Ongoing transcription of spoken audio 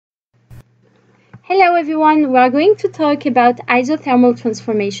Hello everyone, we are going to talk about isothermal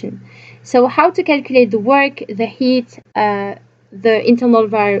transformation. So how to calculate the work, the heat, the internal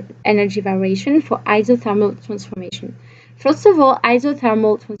energy variation for isothermal transformation. First of all,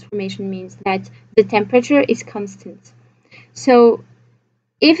 isothermal transformation means that the temperature is constant. So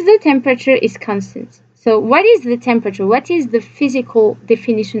if the temperature is constant, so what is the temperature? What is the physical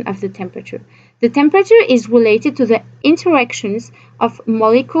definition of the temperature? The temperature is related to the interactions of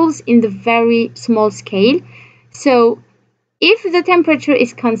molecules in the very small scale. So if the temperature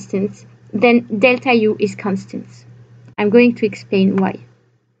is constant, then delta U is constant. I'm going to explain why.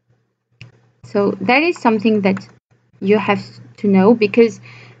 So that is something that you have to know because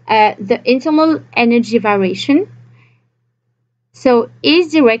the internal energy variation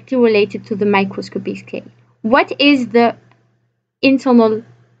is directly related to the microscopic scale. What is the internal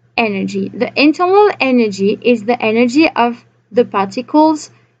energy? The internal energy is the energy of the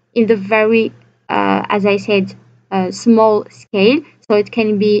particles in the very, as I said, small scale. So it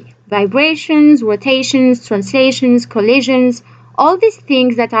can be vibrations, rotations, translations, collisions, all these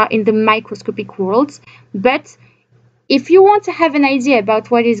things that are in the microscopic world. But if you want to have an idea about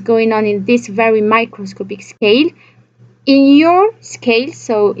what is going on in this very microscopic scale, in your scale,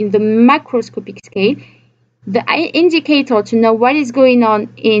 so in the macroscopic scale, the indicator to know what is going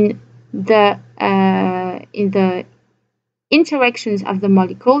on in the interactions of the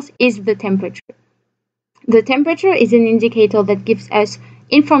molecules is the temperature. The temperature is an indicator that gives us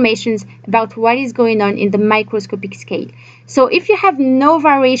information about what is going on in the microscopic scale. So if you have no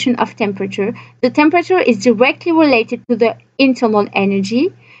variation of temperature, the temperature is directly related to the internal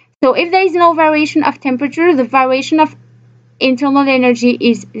energy. So if there is no variation of temperature, the variation of internal energy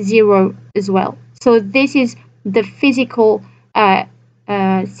is zero as well. So this is the physical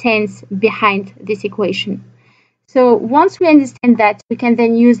sense behind this equation. So once we understand that, we can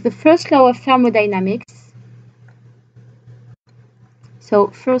then use the first law of thermodynamics. So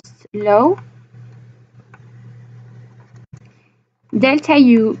first law, delta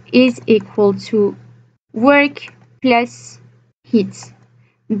U is equal to work plus heat.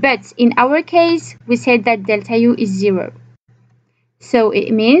 But in our case, we said that delta U is zero. So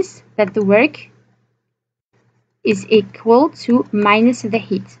it means that the work is equal to minus the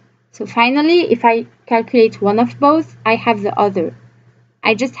heat. So finally, if I calculate one of both, I have the other.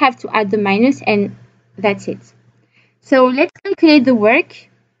 I just have to add the minus and that's it. So let's calculate the work.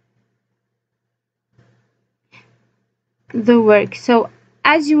 So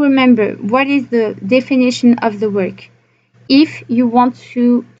as you remember, what is the definition of the work? If you want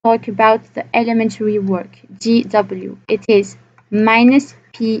to talk about the elementary work, GW, it is minus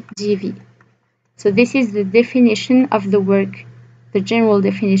PGV. So this is the definition of the work, the general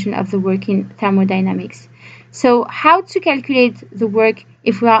definition of the work in thermodynamics. So how to calculate the work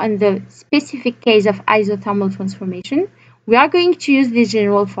if we are in the specific case of isothermal transformation? We are going to use this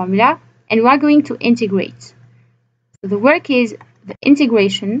general formula and we are going to integrate. So the work is the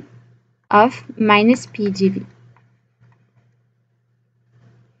integration of minus PGV.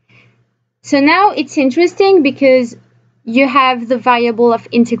 So now it's interesting because you have the variable of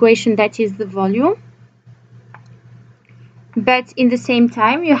integration that is the volume. But in the same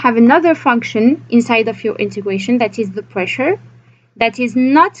time, you have another function inside of your integration that is the pressure that is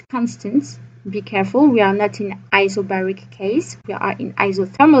not constant. Be careful, we are not in isobaric case, we are in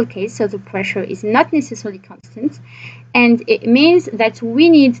isothermal case, so the pressure is not necessarily constant. And it means that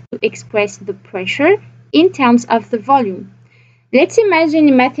we need to express the pressure in terms of the volume. Let's imagine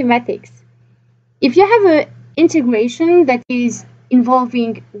in mathematics, if you have an integration that is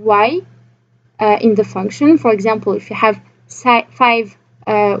involving y in the function, for example, if you have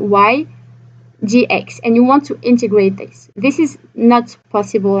 5y dx and you want to integrate this is not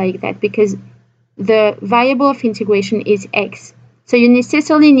possible like that because the variable of integration is x. So you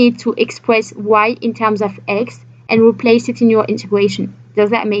necessarily need to express y in terms of x and replace it in your integration.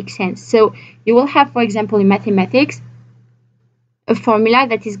 Does that make sense? So you will have, for example, in mathematics, a formula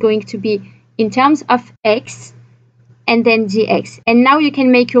that is going to be in terms of x and then dx. And now you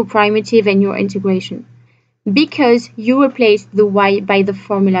can make your primitive and your integration because you replaced the y by the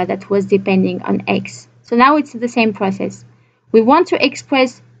formula that was depending on x. So now it's the same process. We want to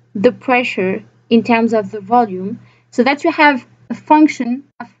express the pressure in terms of the volume so that you have a function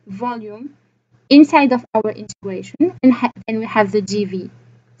of volume inside of our integration and we have the dv.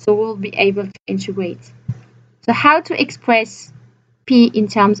 So we'll be able to integrate. So how to express P in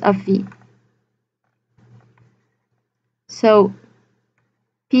terms of V? So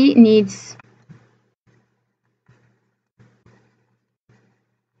P needs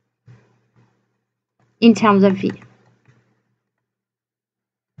in terms of V.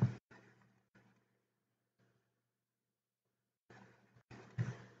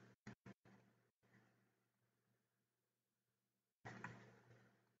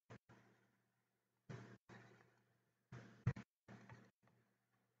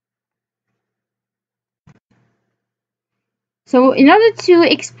 So in order to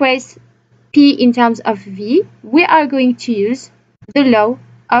express P in terms of V, we are going to use the law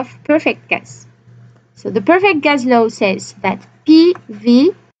of perfect gas. So the perfect gas law says that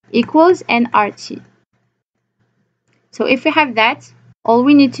PV equals nRT. So if we have that, all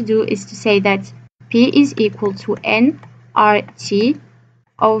we need to do is to say that P is equal to nRT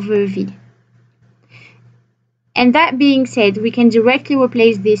over V. And that being said, we can directly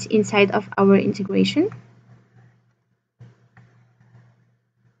replace this inside of our integration.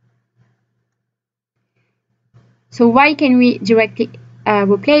 So why can we directly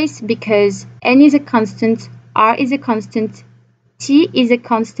replace? Because N is a constant, R is a constant, T is a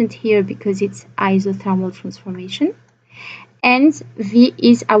constant here because it's isothermal transformation, and V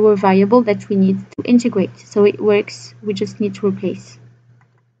is our variable that we need to integrate. So it works, we just need to replace.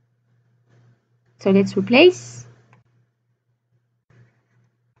 So let's replace.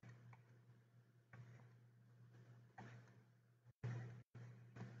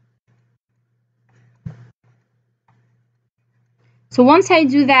 So once I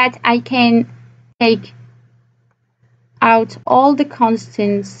do that, I can take out all the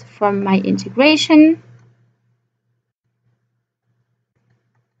constants from my integration.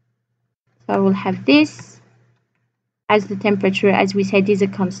 So I will have this as the temperature, as we said, is a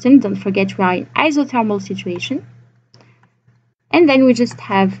constant. Don't forget we are in isothermal situation. And then we just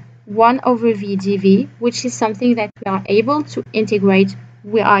have 1 over V dV, which is something that we are able to integrate.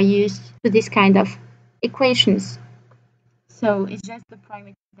 We are used to this kind of equations. So it's just the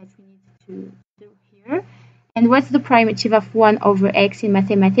primitive that we need to do here. And what's the primitive of 1 over x in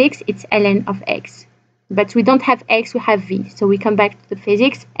mathematics? It's ln of x. But we don't have x, we have v. So we come back to the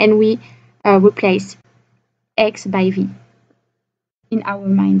physics and we replace x by v in our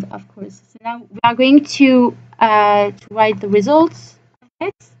mind, of course. So now we are going to write the results of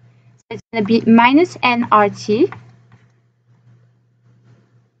it. So it's going to be minus nRT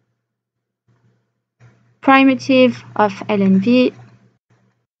primitive of ln v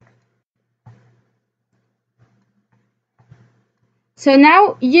So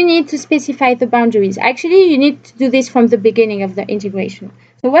now you need to specify the boundaries. Actually, you need to do this from the beginning of the integration.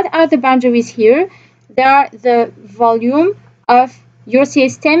 So what are the boundaries here? They are the volume of your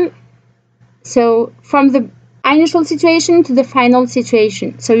system. So from the initial situation to the final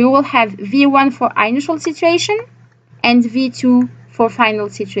situation. So you will have V1 for initial situation and V2 for final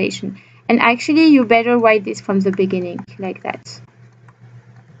situation. And actually, you better write this from the beginning like that.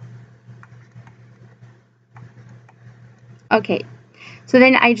 Okay. So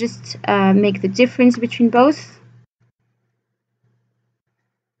then I just make the difference between both.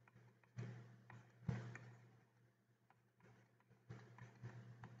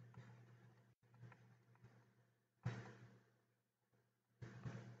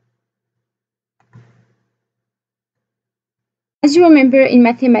 As you remember in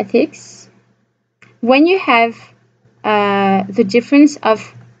mathematics, when you have the difference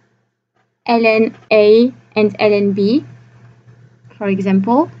of ln A and ln B, for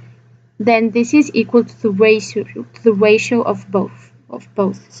example, then this is equal to the ratio of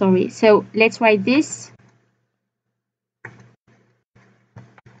both. Sorry. So let's write this.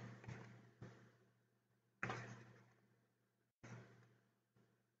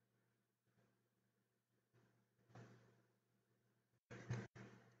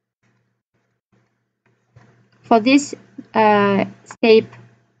 For this step,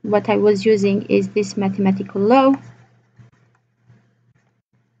 what I was using is this mathematical law.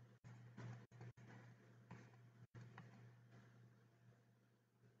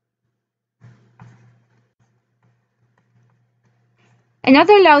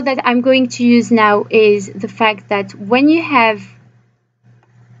 Another law that I'm going to use now is the fact that when you have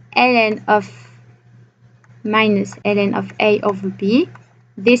ln of minus ln of A over B,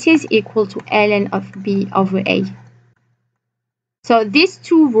 this is equal to ln of B over A. So these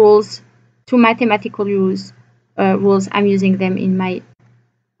two rules, two mathematical rules, I'm using them in my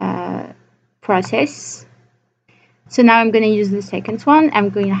process. So now I'm going to use the second one. I'm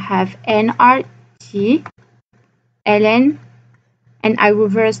going to have nRT ln, and I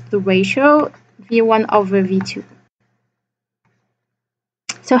reverse the ratio V1 over V2.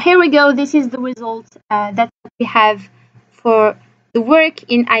 So here we go. This is the result that we have for the work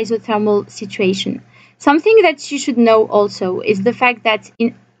in isothermal situation. Something that you should know also is the fact that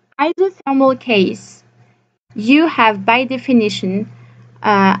in isothermal case, you have by definition,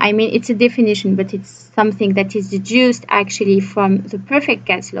 I mean it's a definition, but it's something that is deduced actually from the perfect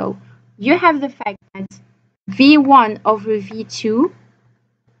gas law. You have the fact that V1 over V2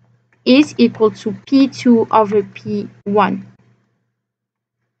 is equal to P2 over P1.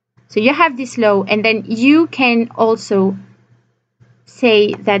 So you have this law, and then you can also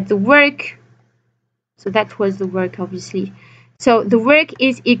say that the work, so that was the work obviously, so the work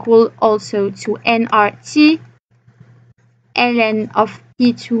is equal also to nRT ln of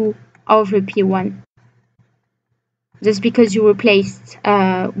P2 over P1, just because you replaced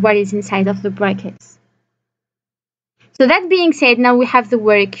what is inside of the brackets. So that being said, now we have the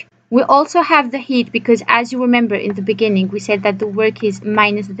work. We also have the heat, because as you remember in the beginning, we said that the work is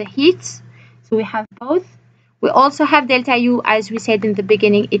minus the heat. So we have both. We also have delta U, as we said in the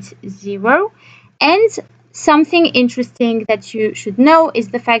beginning, it's 0. And something interesting that you should know is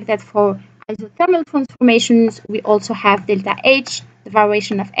the fact that for isothermal transformations, we also have delta H, the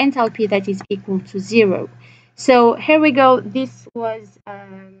variation of enthalpy, that is equal to 0. So here we go. This was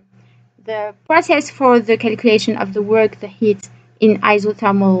the process for the calculation of the work, the heat in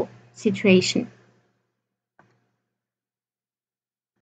isothermal situation.